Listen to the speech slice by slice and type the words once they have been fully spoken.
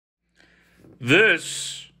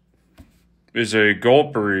This is a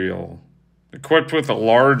gulper eel. Equipped with a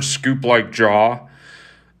large scoop-like jaw,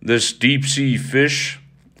 this deep-sea fish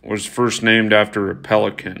was first named after a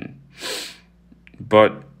pelican.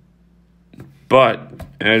 But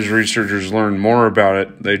as researchers learned more about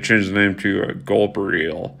it, they changed the name to a gulper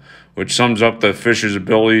eel, which sums up the fish's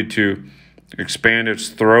ability to expand its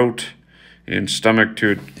throat and stomach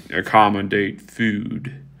to accommodate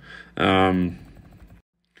food.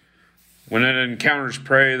 When it encounters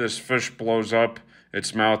prey, this fish blows up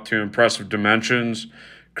its mouth to impressive dimensions,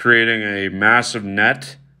 creating a massive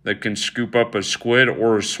net that can scoop up a squid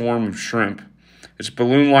or a swarm of shrimp. Its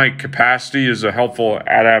balloon-like capacity is a helpful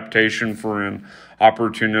adaptation for an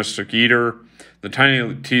opportunistic eater. The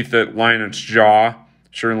tiny teeth that line its jaw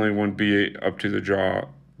certainly wouldn't be up to the jaw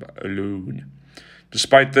alone.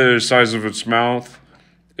 Despite the size of its mouth,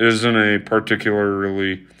 it isn't a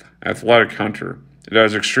particularly athletic hunter. It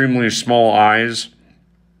has extremely small eyes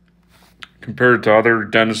compared to other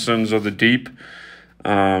denizens of the deep.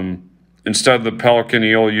 Instead, the pelican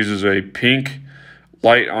eel uses a pink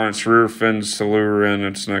light on its rear fins to lure in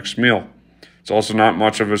its next meal. It's also not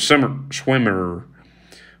much of a swimmer.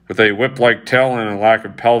 With a whip-like tail and a lack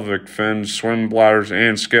of pelvic fins, swim bladders,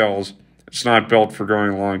 and scales, it's not built for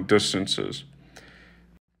going long distances.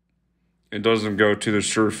 It doesn't go to the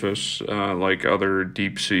surface like other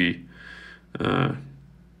deep-sea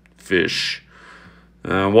fish.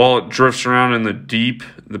 While it drifts around in the deep,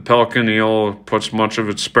 the pelican eel puts much of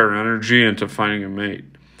its spare energy into finding a mate.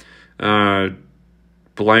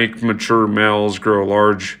 Blank mature males grow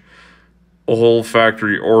large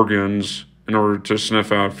olfactory organs in order to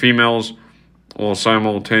sniff out females while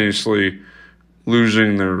simultaneously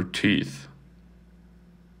losing their teeth.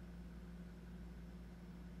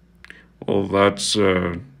 Well, that's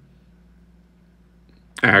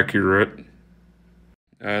accurate.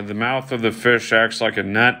 The mouth of the fish acts like a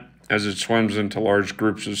net as it swims into large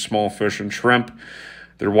groups of small fish and shrimp.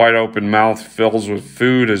 Their wide open mouth fills with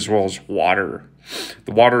food as well as water.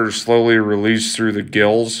 The water is slowly released through the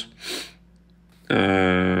gills.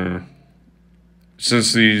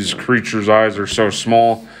 Since these creatures' eyes are so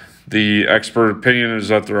small, the expert opinion is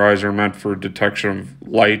that their eyes are meant for detection of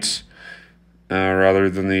lights rather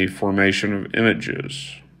than the formation of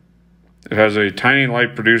images. It has a tiny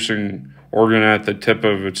light-producing organ at the tip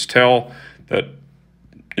of its tail that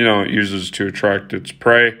it uses to attract its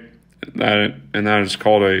prey, and that is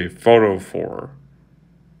called a photophore.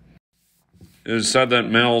 It is said that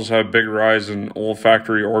males have bigger eyes and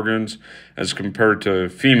olfactory organs as compared to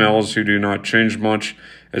females, who do not change much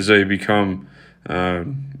as they become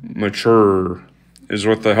mature. It is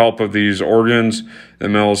with the help of these organs the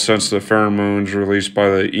males sense the pheromones released by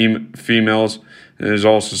the females. And it is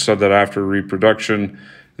also said that after reproduction,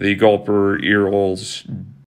 the gulper eels